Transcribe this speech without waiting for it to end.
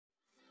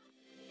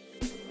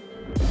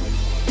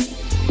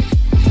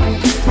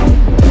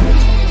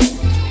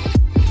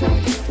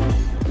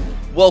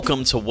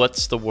Welcome to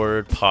What's the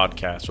Word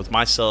podcast with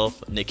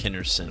myself, Nick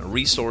Henderson, a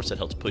resource that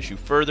helps push you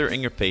further in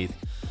your faith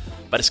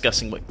by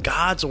discussing what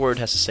God's Word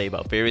has to say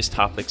about various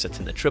topics that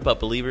tend to trip up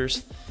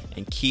believers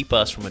and keep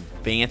us from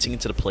advancing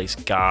into the place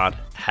God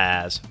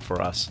has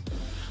for us.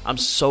 I'm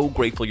so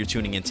grateful you're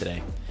tuning in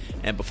today.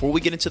 And before we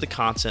get into the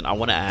content, I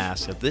want to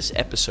ask if this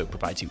episode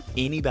provides you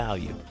any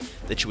value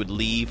that you would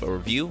leave a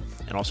review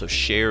and also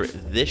share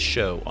this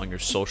show on your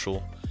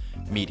social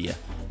media.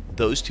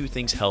 Those two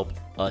things help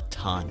a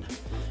ton.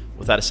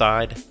 With that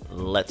aside,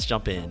 let's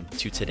jump in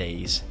to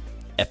today's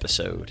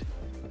episode.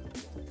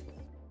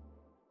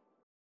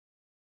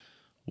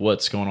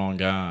 What's going on,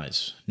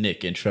 guys?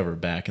 Nick and Trevor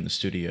back in the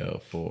studio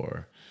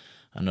for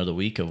another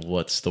week of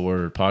What's the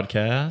Word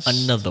podcast.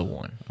 Another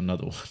one,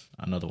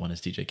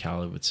 as DJ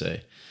Khaled would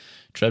say.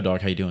 Trev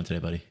Dog, how you doing today,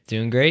 buddy?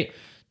 Doing great.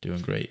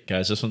 Doing great.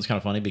 Guys, this one's kind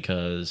of funny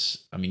because,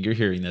 you're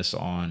hearing this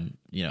on,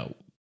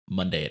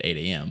 Monday at 8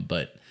 a.m.,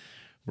 but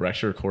we're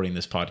actually recording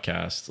this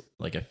podcast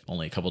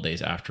only a couple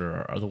days after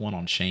our other one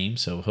on shame,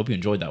 so hope you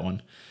enjoyed that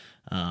one.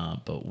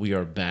 But we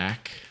are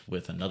back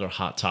with another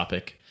hot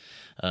topic.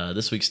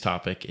 This week's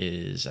topic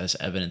is, as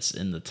evidenced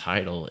in the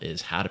title,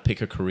 is how to pick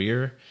a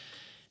career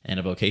and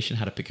a vocation,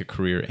 how to pick a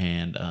career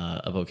and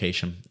a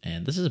vocation.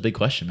 And this is a big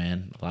question,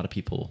 man. A lot of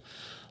people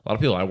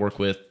I work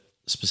with,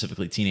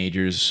 specifically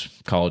teenagers,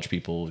 college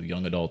people,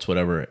 young adults,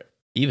 whatever,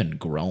 even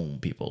grown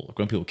people,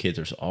 kids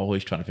are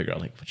always trying to figure out,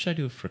 what should I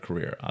do for a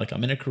career?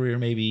 I'm in a career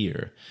maybe,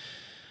 or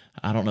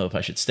I don't know if I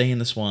should stay in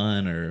this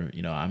one, or,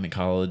 I'm in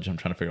college, I'm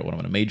trying to figure out what I'm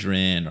going to major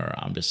in, or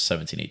I'm just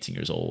 17, 18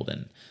 years old,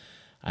 and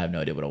I have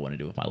no idea what I want to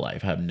do with my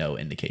life. I have no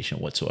indication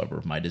whatsoever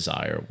of my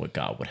desire, what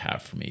God would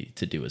have for me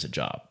to do as a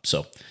job.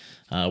 So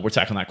we're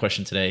tackling that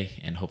question today,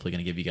 and hopefully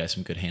going to give you guys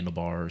some good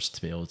handlebars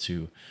to be able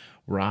to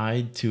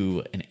ride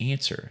to an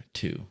answer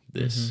to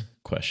this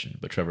question.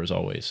 But Trevor, as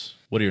always,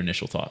 what are your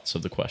initial thoughts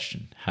of the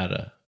question, how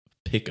to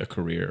pick a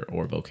career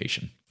or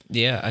vocation?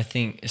 Yeah, I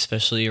think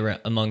especially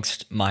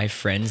amongst my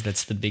friends,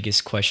 that's the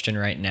biggest question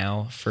right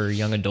now for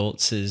young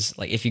adults is,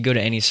 if you go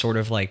to any sort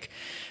of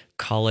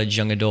college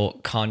young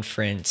adult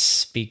conference,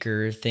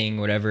 speaker thing,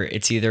 whatever,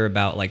 it's either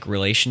about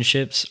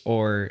relationships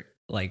or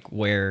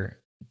where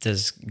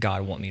does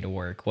God want me to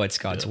work? What's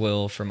God's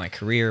will for my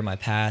career, my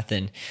path?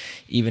 And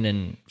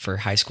even for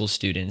high school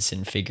students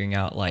and figuring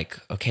out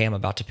okay, I'm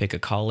about to pick a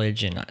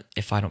college, and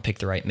if I don't pick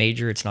the right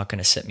major, it's not going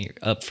to set me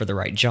up for the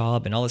right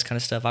job and all this kind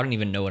of stuff. I don't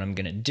even know what I'm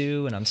going to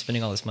do, and I'm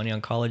spending all this money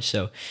on college.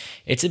 So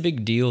it's a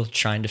big deal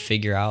trying to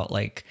figure out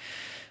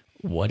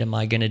what am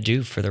I going to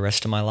do for the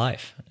rest of my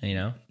life,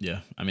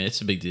 Yeah,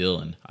 it's a big deal.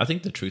 And I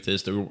think the truth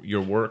is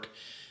your work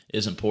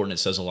is important. It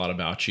says a lot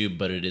about you,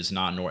 but it is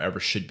not, nor ever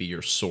should be,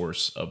 your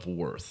source of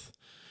worth.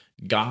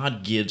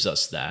 God gives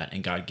us that,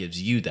 and God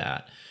gives you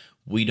that.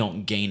 We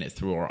don't gain it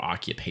through our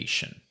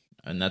occupation.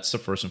 And that's the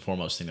first and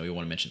foremost thing that we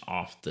want to mention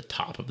off the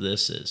top of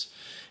this is,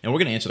 and we're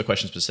going to answer the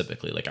question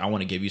specifically. I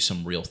want to give you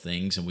some real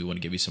things, and we want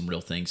to give you some real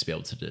things to be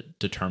able to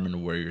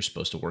determine where you're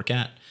supposed to work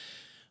at,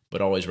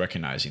 but always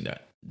recognizing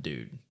that,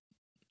 dude,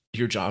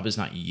 your job is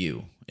not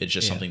you. It's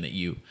just something that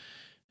you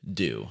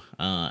do.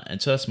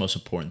 And so that's the most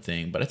important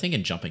thing. But I think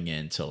in jumping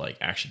into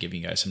actually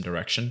giving you guys some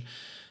direction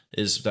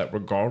is that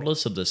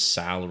regardless of the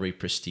salary,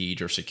 prestige,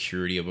 or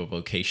security of a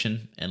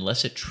vocation,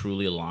 unless it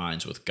truly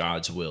aligns with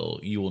God's will,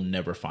 you will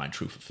never find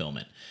true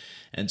fulfillment.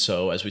 And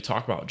so as we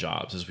talk about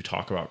jobs, as we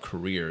talk about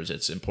careers,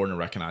 it's important to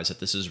recognize that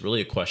this is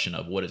really a question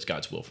of what is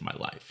God's will for my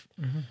life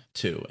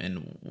too.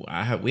 And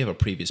we have a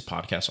previous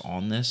podcast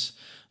on this,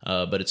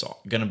 but it's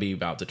going to be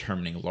about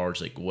determining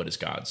largely what is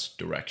God's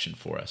direction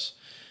for us.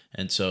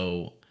 And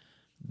so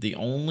the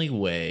only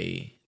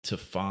way to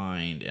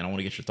find, and I want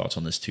to get your thoughts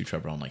on this too,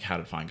 Trevor, on how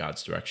to find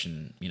God's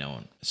direction,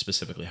 and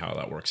specifically how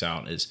that works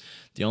out, is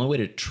the only way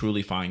to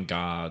truly find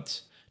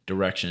God's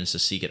direction is to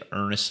seek it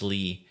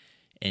earnestly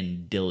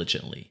and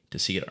diligently,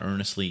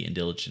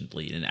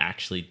 and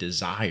actually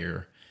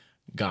desire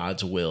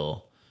God's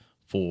will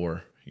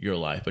for your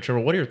life. But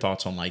Trevor, what are your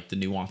thoughts on the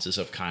nuances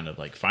of kind of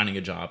finding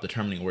a job,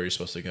 determining where you're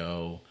supposed to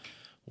go,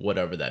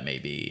 whatever that may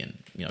be,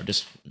 and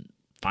just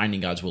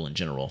finding God's will in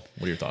general?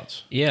 What are your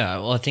thoughts? Yeah,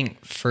 well, I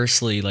think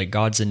firstly,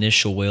 God's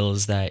initial will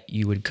is that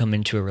you would come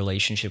into a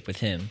relationship with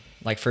Him.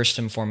 First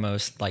and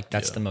foremost,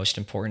 that's the most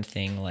important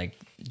thing.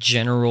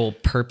 General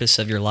purpose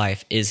of your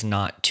life is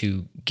not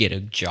to get a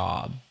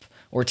job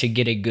or to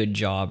get a good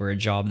job or a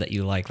job that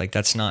you like.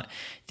 That's not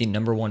the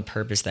number one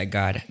purpose that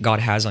God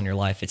has on your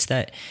life. It's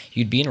that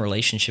you'd be in a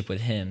relationship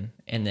with Him,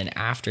 and then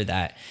after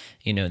that,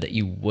 that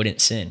you wouldn't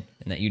sin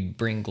and that you'd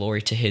bring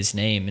glory to His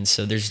name. And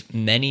so there's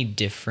many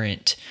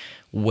different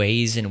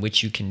ways in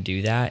which you can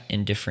do that,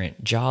 in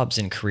different jobs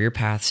and career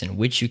paths in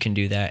which you can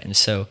do that. And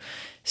so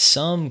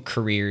some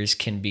careers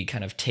can be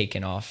kind of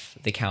taken off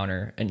the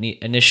counter.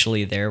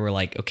 Initially there, we're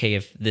okay,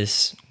 if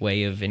this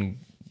way of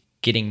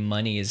getting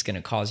money is going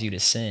to cause you to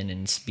sin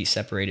and be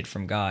separated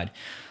from God,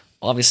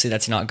 obviously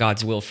that's not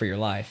God's will for your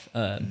life.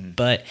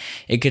 But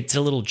it gets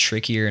a little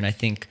trickier, and I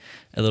think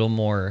a little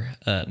more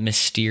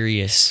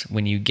mysterious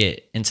when you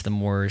get into the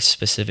more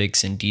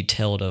specifics and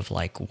detailed of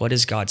like, what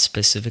does God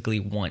specifically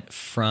want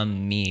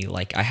from me?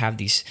 Like, I have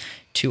these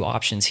two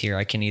options here.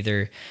 I can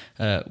either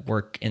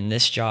work in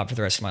this job for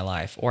the rest of my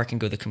life, or I can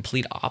go the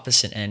complete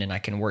opposite end and I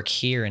can work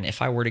here. And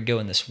if I were to go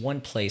in this one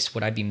place,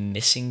 would I be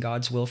missing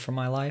God's will for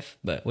my life?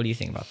 But what do you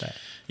think about that?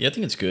 Yeah, I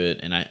think it's good.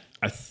 And I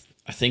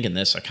think in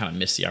this, I kind of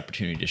missed the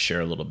opportunity to share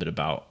a little bit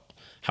about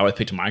how I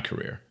picked my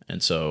career.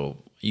 And so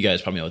you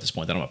guys probably know at this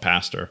point that I'm a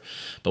pastor,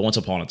 but once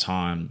upon a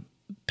time,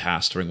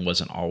 pastoring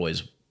wasn't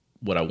always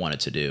what I wanted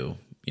to do.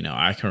 You know,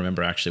 I can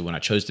remember actually when I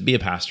chose to be a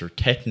pastor,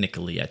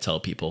 technically I tell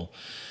people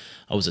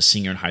I was a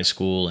senior in high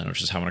school, and I was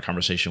just having a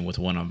conversation with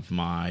one of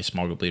my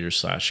small group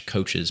leaders /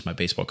 coaches, my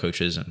baseball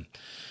coaches, and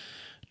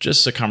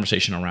just a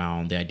conversation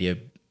around the idea of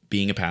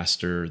being a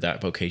pastor,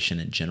 that vocation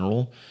in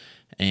general.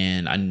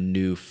 And I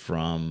knew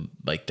from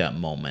like that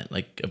moment,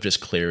 like of just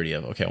clarity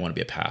of, okay, I want to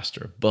be a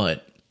pastor.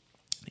 But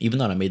even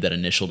though I made that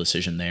initial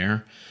decision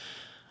there,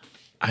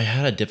 I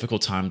had a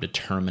difficult time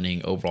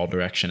determining overall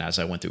direction as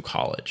I went through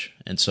college.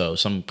 And so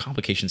some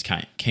complications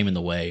came in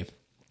the way.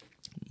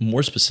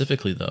 More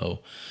specifically though,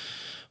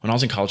 when I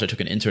was in college, I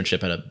took an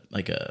internship at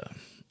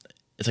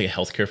it's like a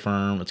healthcare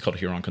firm. It's called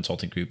Huron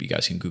Consulting Group. You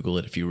guys can Google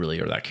it if you really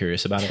are that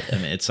curious about it. I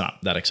mean, it's not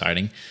that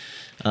exciting,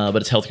 but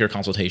it's healthcare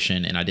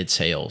consultation, and I did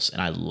sales,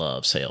 and I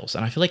love sales.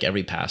 And I feel like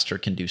every pastor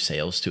can do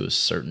sales to a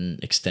certain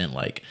extent.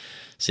 Like,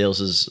 sales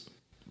is,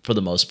 for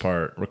the most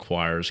part,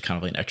 requires kind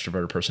of like an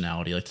extroverted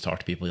personality. You like to talk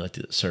to people, you like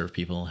to serve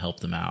people, help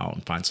them out,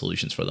 and find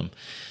solutions for them.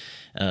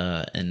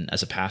 And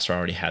as a pastor, I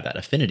already had that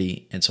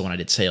affinity. And so when I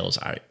did sales,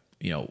 I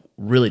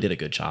really did a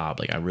good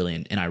job. Like I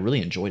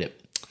really enjoyed it.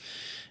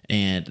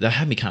 And that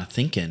had me kind of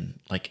thinking,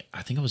 like,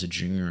 I think I was a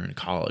junior in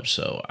college.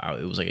 So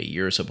it was like a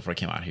year or so before I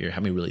came out here. It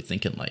had me really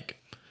thinking like,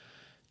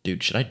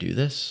 dude, should I do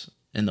this?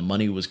 And the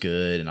money was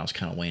good. And I was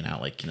kind of weighing out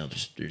like,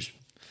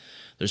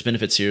 there's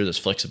benefits here. There's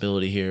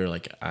flexibility here.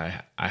 Like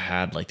I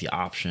had like the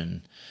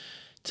option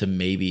to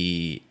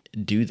maybe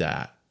do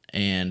that.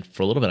 And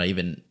for a little bit, I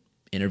even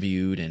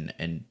interviewed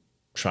and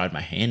tried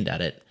my hand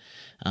at it.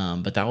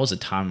 But that was a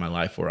time in my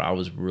life where I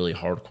was really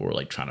hardcore,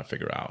 like trying to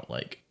figure out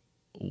like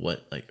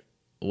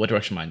what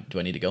direction do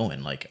I need to go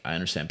in? Like, I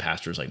understand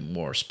pastors like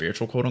more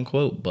spiritual, quote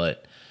unquote,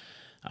 but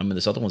I mean,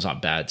 this other one's not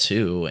bad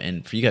too.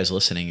 And for you guys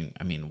listening,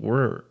 I mean,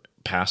 we're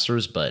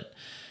pastors, but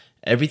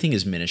everything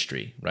is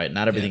ministry, right?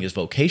 Not everything is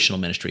vocational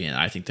ministry. And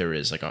I think there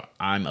is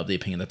I'm of the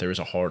opinion that there is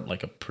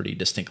a pretty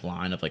distinct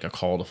line of like a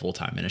call to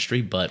full-time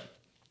ministry, but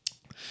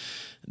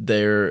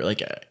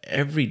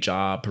every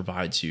job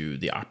provides you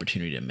the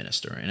opportunity to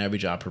minister, and every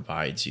job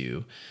provides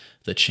you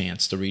the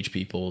chance to reach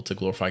people, to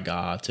glorify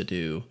God, to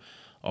do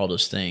all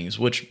those things,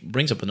 which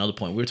brings up another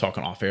point. We were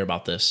talking off air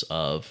about this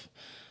of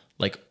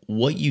like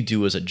what you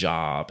do as a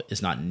job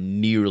is not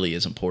nearly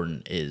as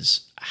important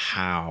as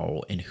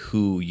how and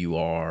who you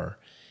are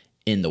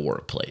in the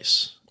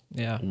workplace.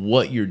 Yeah.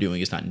 What you're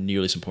doing is not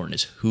nearly as important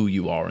as who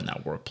you are in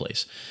that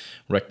workplace.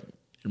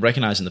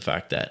 Recognizing the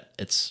fact that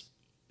it's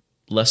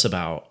less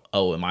about,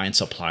 oh, am I in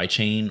supply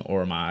chain,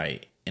 or am I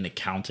an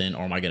accountant,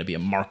 or am I going to be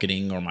in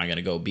marketing, or am I going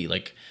to go be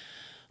like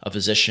a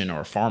physician or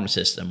a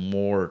pharmacist, and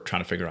more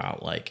trying to figure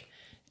out like,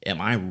 am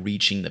I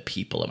reaching the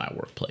people in my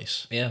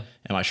workplace? Yeah.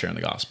 Am I sharing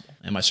the gospel?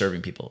 Am I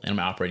serving people? Am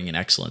I operating in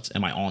excellence?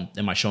 Am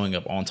I showing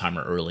up on time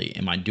or early?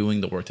 Am I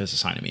doing the work that's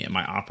assigned to me? Am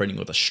I operating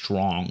with a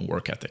strong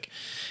work ethic?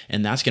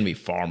 And that's going to be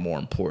far more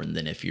important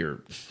than if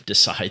you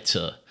decide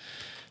to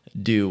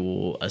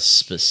do a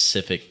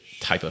specific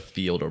type of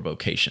field or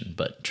vocation.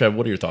 But Trev,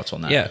 what are your thoughts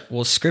on that? Yeah.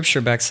 Well,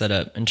 scripture backs that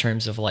up in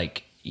terms of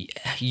like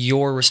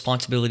your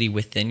responsibility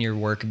within your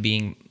work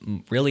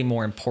being really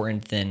more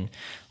important than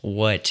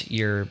what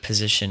your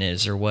position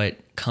is or what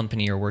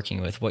company you're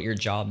working with, what your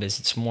job is.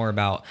 It's more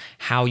about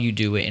how you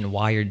do it and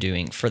why you're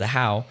doing. For the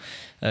how,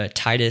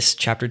 Titus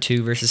chapter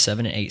 2, verses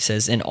 7 and 8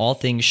 says, "In all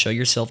things show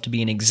yourself to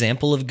be an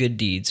example of good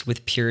deeds,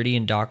 with purity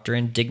and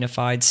doctrine,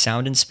 dignified,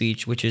 sound in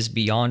speech, which is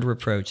beyond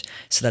reproach,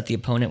 so that the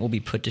opponent will be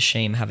put to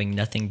shame, having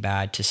nothing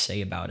bad to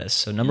say about us."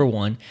 So number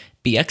one,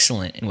 be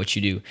excellent in what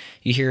you do.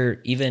 You hear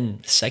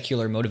even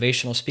secular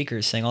motivational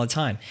speakers saying all the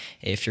time,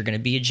 if you're going to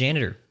be a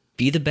janitor,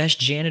 be the best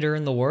janitor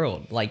in the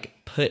world. Like,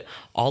 put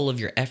all of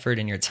your effort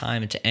and your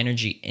time and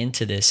energy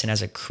into this. And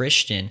as a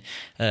Christian,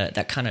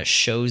 that kind of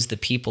shows the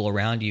people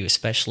around you,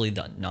 especially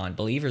the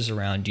non-believers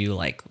around you,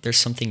 like there's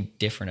something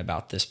different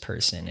about this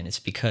person. And it's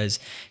because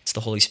it's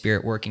the Holy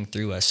Spirit working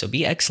through us. So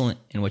be excellent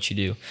in what you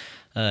do.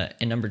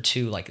 And number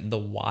two, like the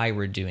why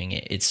we're doing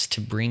it, it's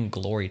to bring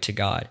glory to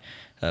God.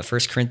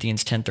 1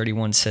 Corinthians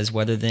 10:31 says,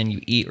 "Whether then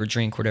you eat or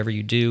drink, whatever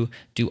you do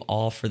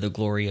all for the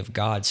glory of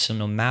God." So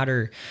no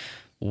matter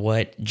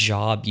what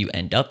job you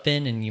end up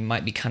in, and you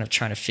might be kind of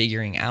trying to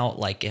figuring out,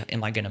 like,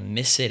 am I going to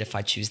miss it if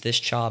I choose this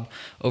job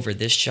over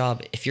this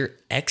job? If you're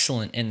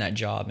excellent in that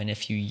job and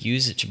if you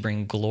use it to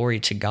bring glory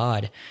to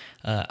God,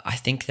 I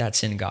think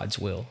that's in God's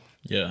will.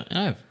 Yeah, and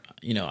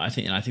I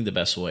think the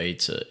best way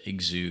to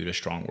exude a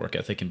strong work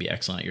ethic and be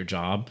excellent at your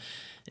job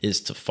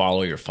is to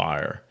follow your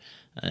fire,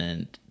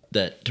 and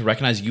that to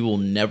recognize you will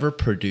never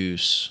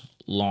produce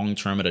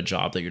long-term at a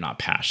job that you're not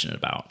passionate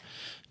about.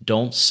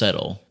 Don't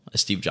settle,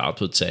 as Steve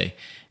Jobs would say,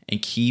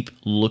 and keep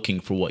looking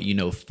for what you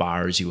know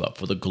fires you up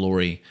for the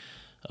glory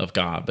of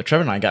God. But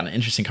Trevor and I got an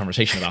interesting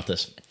conversation about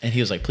this, and he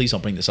was like, please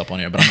don't bring this up on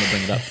air, but I'm going to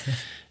bring it up.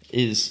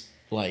 Is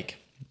like,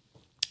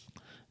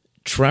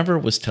 Trevor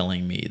was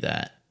telling me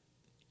that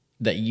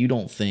you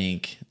don't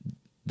think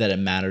that it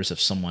matters if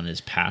someone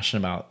is passionate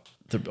about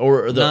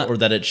or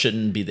that it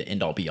shouldn't be the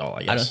end all be all, I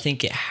guess. I don't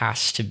think it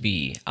has to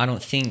be. I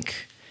don't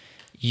think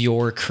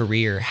your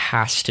career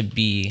has to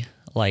be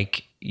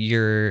like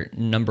your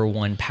number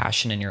one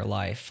passion in your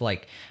life.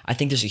 Like, I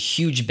think there's a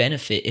huge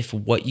benefit if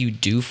what you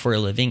do for a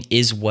living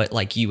is what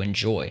like you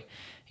enjoy.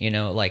 You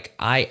know, like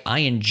I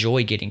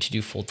enjoy getting to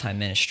do full-time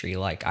ministry.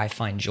 Like, I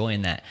find joy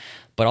in that.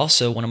 But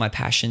also one of my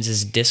passions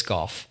is disc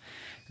golf,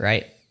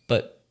 right?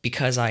 But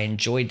because I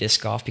enjoy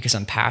disc golf, because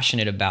I'm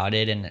passionate about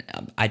it, and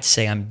I'd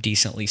say I'm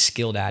decently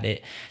skilled at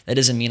it, that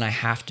doesn't mean I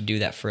have to do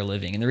that for a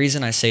living. And the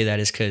reason I say that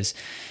is because,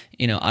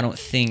 you know, I don't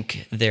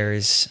think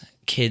there's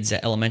kids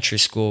at elementary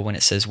school when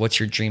it says, what's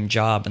your dream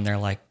job? And they're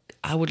like,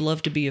 I would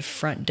love to be a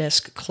front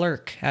desk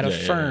clerk at a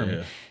firm.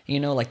 Yeah. You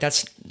know, like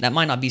that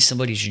might not be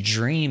somebody's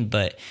dream,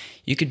 but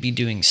you could be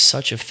doing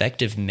such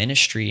effective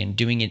ministry and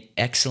doing it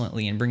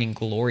excellently and bringing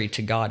glory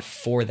to God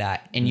for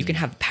that. And you can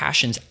have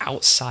passions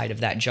outside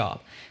of that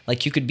job.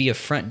 Like, you could be a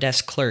front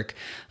desk clerk,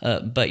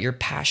 but your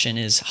passion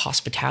is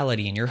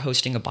hospitality, and you're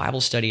hosting a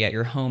Bible study at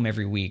your home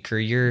every week, or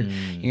you're,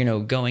 you know,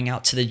 going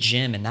out to the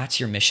gym, and that's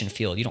your mission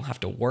field. You don't have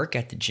to work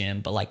at the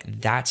gym, but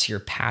like, that's your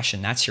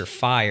passion, that's your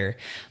fire.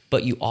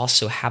 But you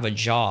also have a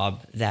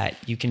job that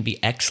you can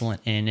be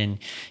excellent in and,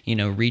 you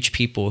know, reach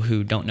people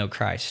who don't know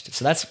Christ.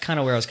 So that's kind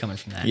of where I was coming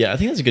from that. Yeah, I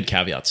think that's a good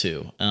caveat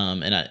too.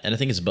 And I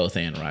think it's both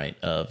and, right?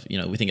 Of, you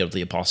know, we think of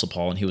the Apostle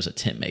Paul, and he was a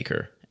tent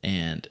maker.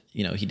 And,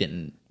 you know, he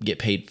didn't get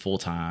paid full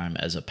time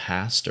as a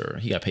pastor.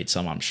 He got paid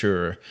some, I'm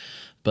sure,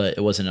 but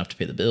it wasn't enough to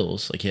pay the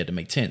bills. Like, he had to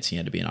make tents. He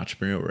had to be an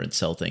entrepreneur and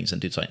sell things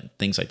and do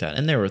things like that.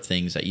 And there are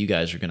things that you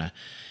guys are going to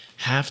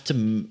have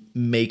to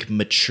make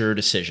mature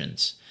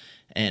decisions.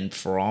 And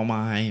for all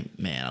my,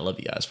 man, I love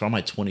you guys, for all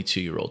my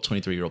 22-year-old,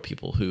 23-year-old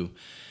people who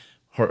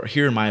are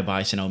hearing my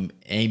advice and I'm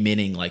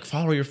amening, like,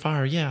 follow your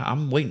fire. Yeah,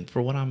 I'm waiting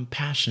for what I'm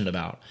passionate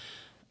about.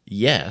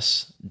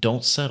 Yes,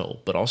 don't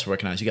settle, but also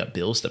recognize you got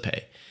bills to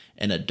pay.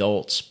 And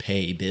adults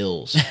pay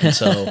bills. And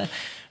so,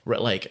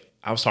 like,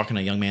 I was talking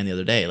to a young man the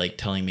other day, like,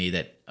 telling me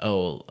that,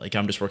 oh, like,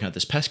 I'm just working at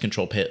this pest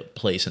control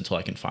place until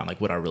I can find, like,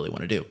 what I really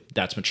want to do.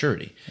 That's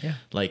maturity. Yeah.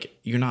 Like,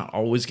 you're not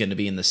always going to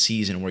be in the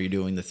season where you're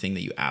doing the thing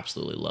that you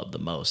absolutely love the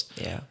most.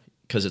 Yeah.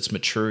 Because it's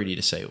maturity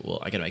to say, well,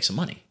 I got to make some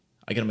money.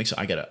 I got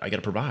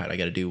to provide. I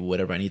got to do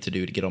whatever I need to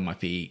do to get on my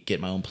feet,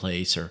 get my own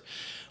place, or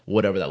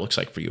whatever that looks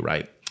like for you,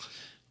 right?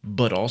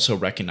 But also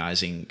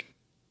recognizing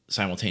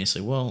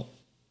simultaneously, well,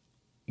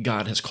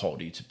 God has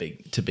called you to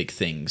big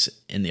things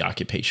in the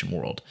occupation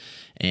world,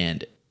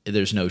 and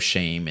there's no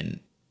shame in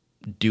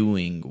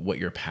doing what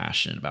you're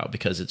passionate about,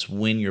 because it's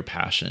when you're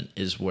passionate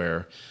is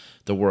where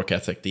the work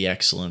ethic, the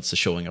excellence, the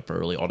showing up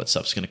early, all that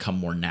stuff is going to come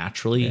more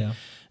naturally,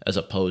 as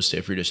opposed to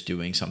if you're just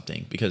doing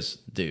something. Because,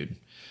 dude,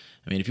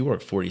 I mean, if you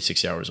work 40,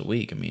 60 hours a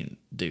week, I mean,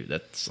 dude,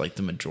 that's like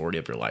the majority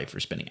of your life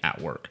you're spending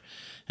at work.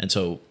 And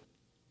so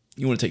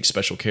you want to take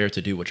special care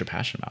to do what you're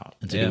passionate about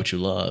and to do what you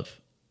love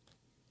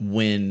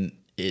when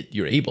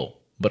you're able,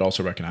 but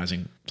also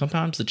recognizing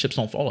sometimes the chips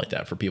don't fall like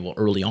that for people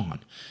early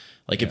on.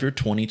 Like, if you're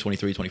 20,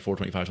 23, 24,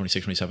 25,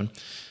 26, 27,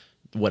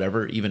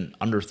 whatever, even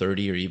under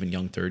 30 or even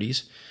young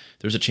 30s,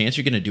 there's a chance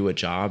you're going to do a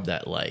job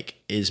that, like,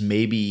 is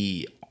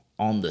maybe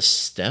on the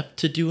step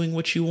to doing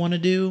what you want to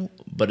do,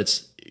 but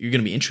you're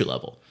going to be entry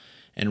level,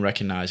 and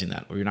recognizing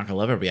that, or you're not going to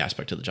love every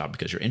aspect of the job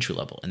because you're entry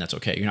level, and that's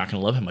okay. You're not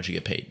going to love how much you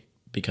get paid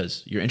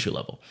because you're entry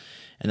level.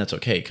 And that's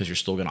okay, because you're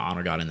still going to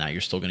honor God in that.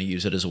 You're still going to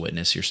use it as a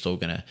witness. You're still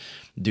going to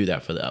do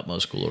that for the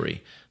utmost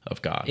glory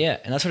of God. Yeah,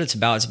 and that's what it's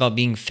about. It's about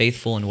being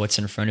faithful in what's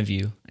in front of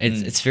you.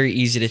 It's very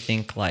easy to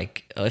think,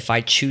 like, if I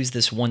choose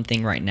this one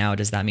thing right now,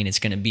 does that mean it's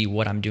going to be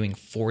what I'm doing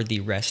for the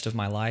rest of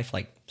my life?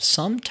 Like,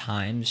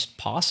 sometimes,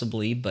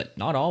 possibly, but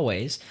not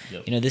always.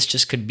 Yep. You know, this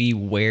just could be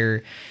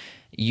where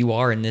you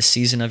are in this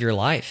season of your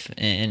life,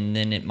 and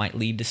then it might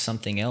lead to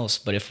something else.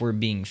 But if we're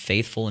being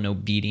faithful and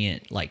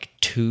obedient, like,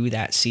 to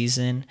that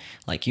season,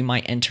 like, you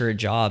might enter a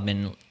job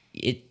and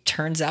it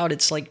turns out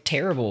it's like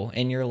terrible,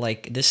 and you're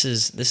like, this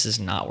is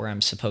not where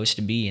I'm supposed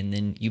to be, and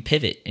then you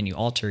pivot and you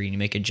alter and you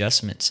make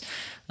adjustments.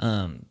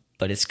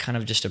 But it's kind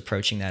of just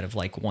approaching that of,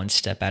 like, one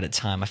step at a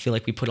time. I feel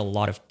like we put a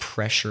lot of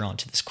pressure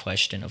onto this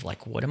question of,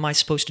 like, what am I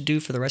supposed to do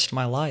for the rest of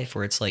my life?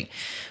 Or it's like,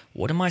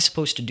 what am I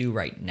supposed to do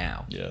right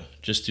now? Yeah,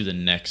 just do the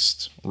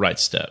next right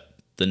step,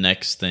 the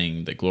next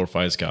thing that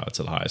glorifies God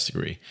to the highest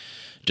degree.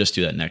 Just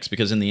do that next,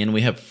 because in the end,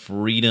 we have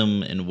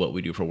freedom in what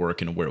we do for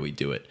work and where we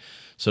do it.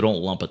 So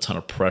don't lump a ton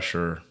of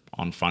pressure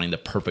on finding the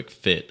perfect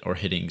fit or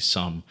hitting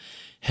some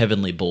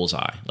heavenly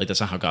bullseye. Like, that's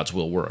not how God's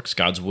will works.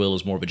 God's will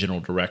is more of a general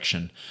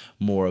direction,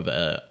 more of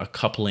a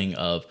coupling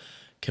of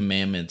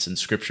commandments and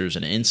scriptures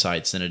and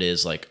insights than it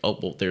is like, oh,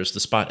 well, there's the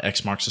spot.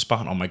 X marks the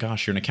spot. Oh my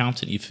gosh, you're an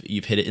accountant.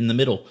 You've hit it in the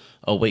middle.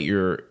 Oh wait,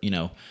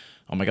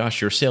 oh my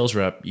gosh, you're a sales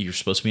rep. You're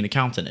supposed to be an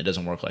accountant. It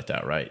doesn't work like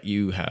that, right?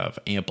 You have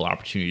ample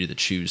opportunity to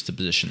choose the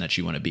position that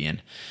you want to be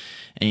in.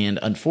 And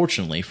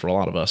unfortunately for a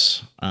lot of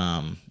us,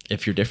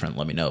 if you're different,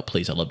 let me know,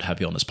 please. I'd love to have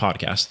you on this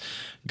podcast.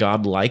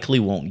 God likely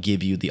won't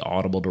give you the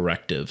audible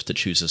directive to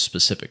choose a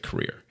specific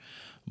career.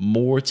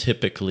 More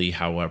typically,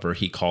 however,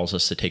 he calls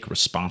us to take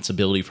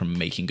responsibility for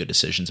making good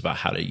decisions about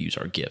how to use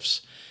our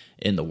gifts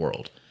in the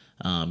world,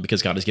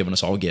 because God has given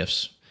us all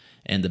gifts.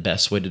 And the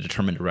best way to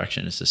determine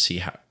direction is to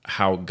see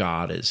how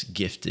God has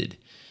gifted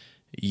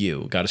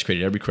you. God has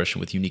created every Christian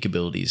with unique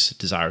abilities,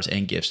 desires,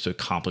 and gifts to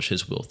accomplish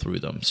his will through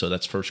them. So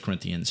that's 1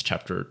 Corinthians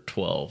chapter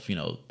 12,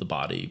 the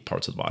body,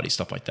 parts of the body,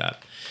 stuff like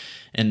that.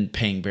 And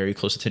paying very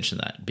close attention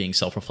to that, being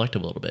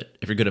self-reflective a little bit.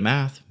 If you're good at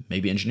math,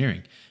 maybe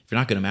engineering. If you're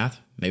not good at math,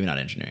 maybe not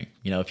engineering.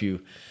 If you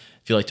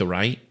like to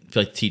write, if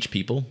you like to teach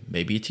people,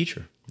 maybe a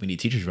teacher. We need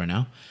teachers right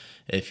now.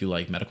 If you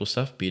like medical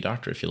stuff, be a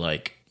doctor. If you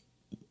like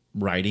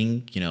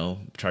writing,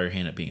 try your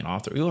hand at being an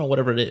author.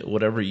 Whatever it is,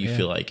 whatever you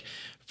feel like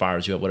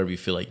fires you up, whatever you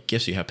feel like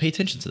gifts you have, pay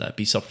attention to that.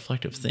 Be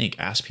self-reflective. Think,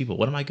 ask people,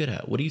 what am I good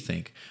at? What do you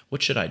think?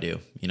 What should I do?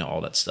 All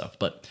that stuff.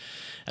 But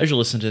as you're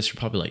listening to this, you're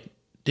probably like,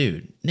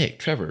 dude, Nick,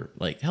 Trevor,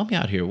 help me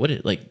out here.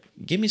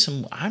 Give me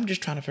some, I'm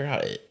just trying to figure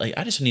out,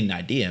 I just need an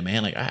idea,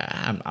 man.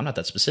 I'm not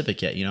that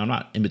specific yet. I'm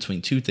not in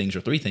between 2 things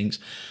or 3 things.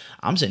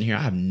 I'm sitting here,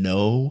 I have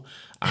no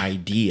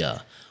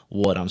idea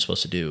what I'm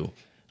supposed to do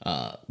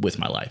with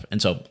my life.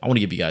 And so I want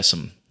to give you guys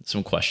some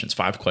questions,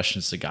 5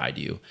 questions to guide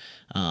you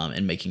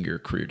in making your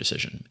career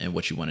decision and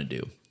what you want to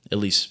do, at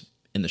least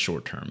in the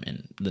short term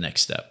and the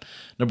next step.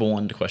 Number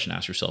 1, the question to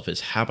ask yourself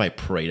is, have I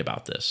prayed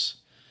about this?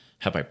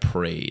 Have I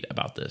prayed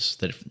about this?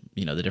 That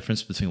the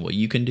difference between what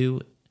you can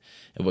do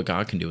and what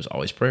God can do is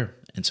always prayer.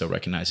 And so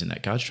recognizing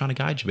that God's trying to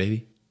guide you,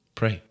 baby,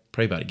 pray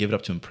about it. Give it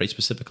up to him. Pray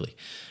specifically.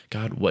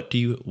 God, what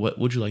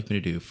would you like me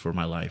to do for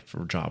my life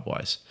or job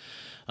wise?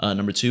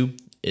 Number 2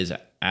 is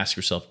ask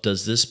yourself,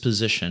 does this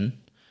position,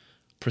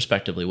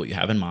 prospectively, what you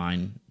have in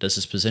mind, does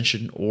this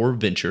position or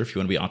venture, if you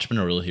want to be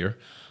entrepreneurial here,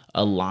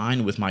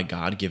 align with my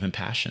God-given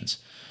passions?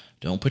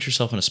 Don't put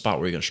yourself in a spot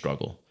where you're going to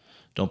struggle.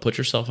 Don't put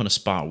yourself in a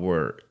spot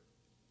where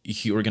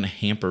you are going to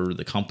hamper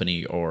the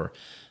company or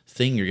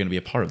thing you're going to be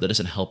a part of that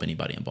doesn't help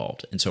anybody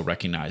involved. And so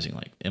recognizing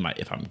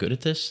if I'm good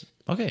at this,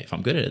 okay, if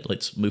I'm good at it,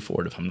 let's move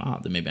forward. If I'm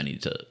not, then maybe I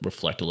need to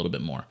reflect a little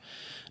bit more.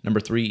 Number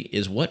 3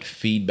 is, what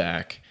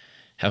feedback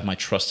have my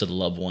trusted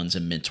loved ones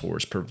and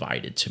mentors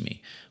provided to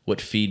me?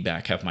 What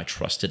feedback have my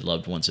trusted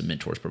loved ones and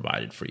mentors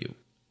provided for you?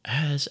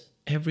 As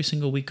every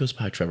single week goes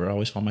by, Trevor, I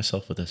always find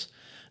myself with this.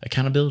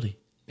 Accountability.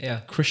 Yeah.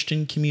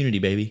 Christian community,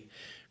 baby.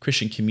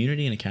 Christian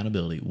community and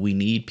accountability. We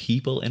need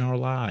people in our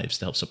lives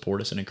to help support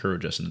us and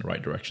encourage us in the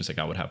right directions that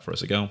God would have for us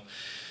to go.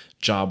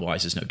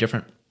 Job-wise is no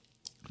different.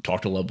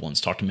 Talk to loved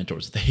ones. Talk to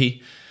mentors.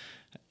 They...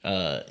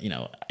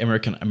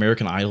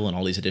 American Idol and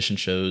all these audition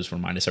shows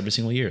remind us every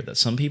single year that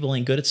some people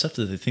ain't good at stuff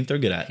that they think they're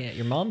good at. Yeah,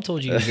 your mom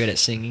told you you're good at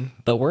singing,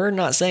 but we're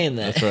not saying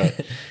that. That's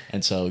right.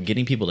 And so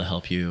getting people to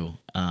help you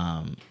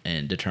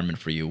and determine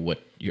for you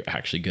what you're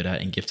actually good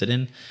at and gifted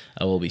in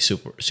will be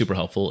super, super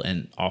helpful.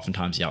 And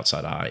oftentimes the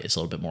outside eye is a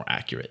little bit more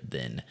accurate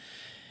than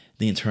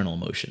the internal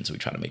emotions we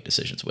try to make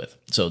decisions with.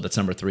 So that's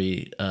number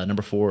 3.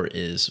 Number 4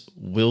 is,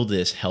 will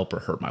this help or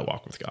hurt my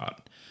walk with God?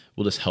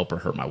 Will this help or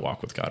hurt my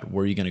walk with God?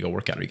 Where are you going to go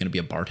work at? Are you going to be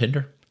a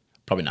bartender?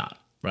 Probably not,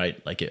 right?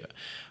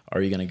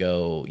 Are you going to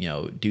go,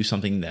 do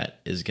something that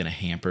is going to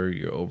hamper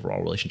your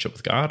overall relationship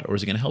with God, or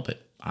is it going to help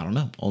it? I don't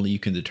know. Only you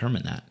can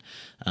determine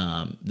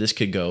that. This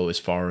could go as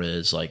far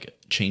as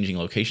changing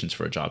locations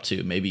for a job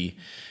too. Maybe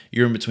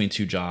you're in between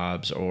 2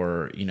 jobs,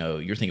 or,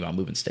 you're thinking about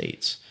moving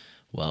states.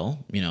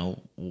 Well,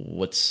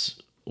 what's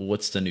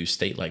the new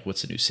state like?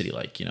 What's the new city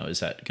like? Is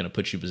that going to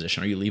put you in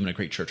position? Are you leaving a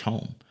great church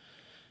home?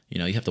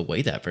 You have to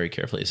weigh that very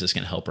carefully. Is this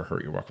going to help or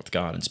hurt your walk with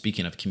God? And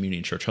speaking of community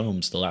and church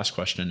homes, the last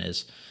question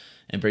is,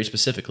 and very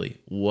specifically,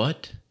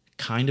 what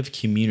kind of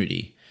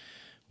community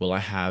will I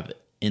have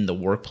in the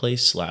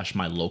workplace /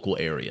 my local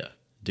area?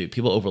 Dude,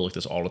 people overlook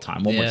this all the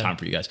time. One more time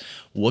for you guys.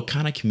 What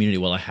kind of community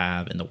will I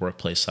have in the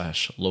workplace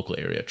 / local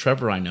area?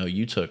 Trevor, I know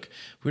we were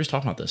just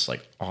talking about this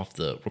off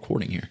the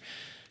recording here.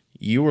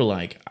 You were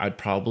like, I'd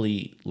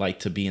probably like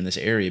to be in this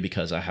area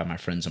because I have my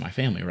friends and my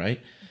family,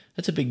 right?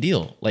 That's a big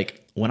deal.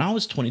 When I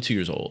was 22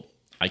 years old,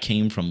 I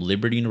came from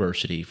Liberty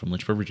University from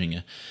Lynchburg,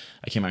 Virginia.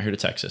 I came out here to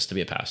Texas to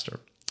be a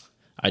pastor.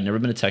 I'd never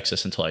been to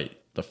Texas until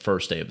the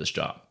first day of this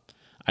job.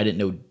 I didn't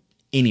know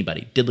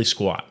anybody, diddly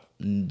squat,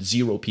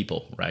 0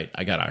 people, right?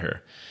 I got out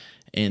here.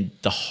 And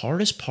the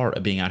hardest part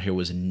of being out here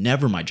was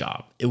never my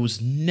job. It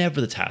was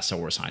never the tasks that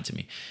were assigned to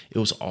me. It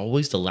was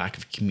always the lack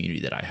of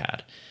community that I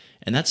had.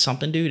 And that's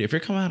something, dude, if you're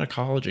coming out of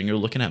college and you're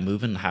looking at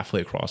moving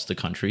halfway across the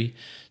country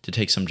to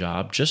take some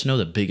job, just know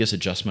the biggest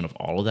adjustment of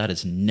all of that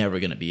is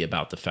never going to be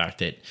about the fact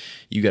that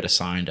you got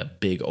assigned a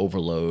big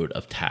overload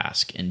of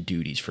tasks and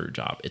duties for your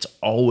job. It's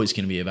always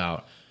going to be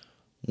about,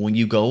 when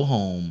you go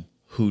home,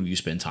 who do you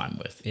spend time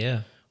with?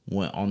 Yeah.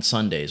 on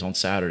Sundays, on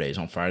Saturdays,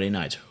 on Friday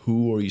nights,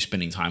 who are you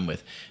spending time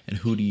with, and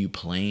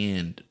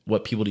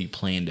what people do you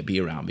plan to be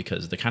around?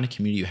 Because the kind of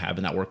community you have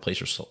in that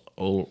workplace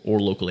or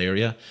local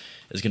area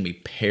is going to be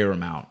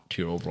paramount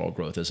to your overall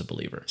growth as a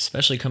believer.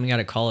 Especially coming out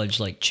of college,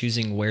 like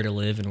choosing where to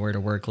live and where to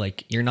work,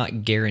 like you're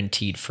not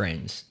guaranteed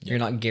friends. You're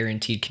not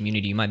guaranteed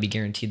community. You might be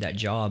guaranteed that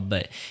job,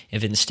 but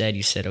if instead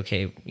you said,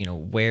 okay,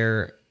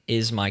 where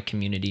is my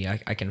community?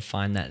 I can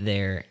find that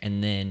there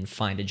and then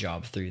find a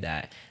job through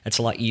that. That's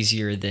a lot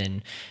easier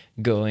than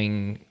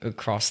going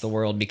across the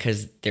world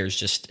because there's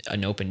just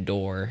an open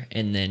door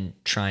and then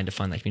trying to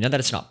find that community. Not that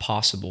it's not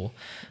possible,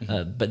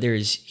 but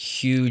there's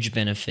huge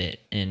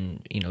benefit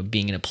in,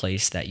 being in a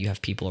place that you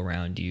have people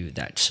around you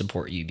that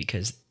support you,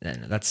 because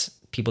then that's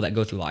people that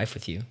go through life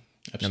with you.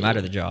 Absolutely. No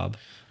matter the job.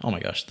 Oh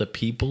my gosh, the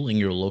people in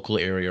your local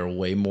area are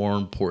way more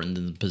important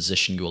than the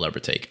position you will ever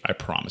take. I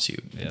promise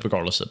you,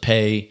 regardless of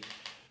pay,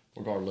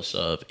 regardless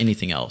of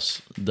anything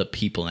else, the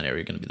people in that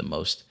area are going to be the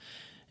most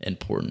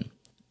important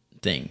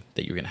thing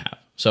that you're going to have.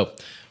 So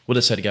with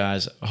that said,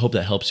 guys, I hope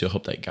that helps you. I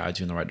hope that guides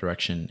you in the right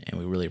direction. And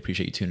we really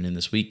appreciate you tuning in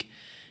this week.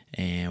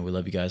 And we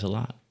love you guys a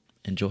lot.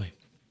 Enjoy.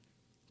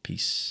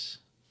 Peace.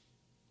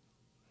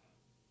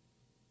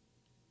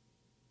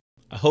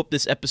 I hope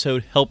this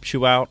episode helped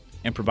you out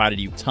and provided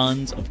you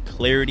tons of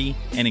clarity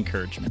and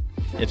encouragement.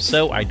 If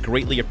so, I'd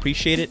greatly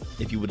appreciate it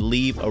if you would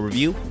leave a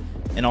review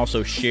and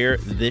also share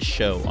this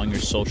show on your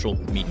social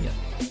media.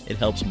 It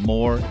helps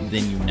more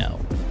than you know.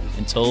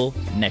 Until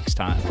next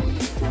time.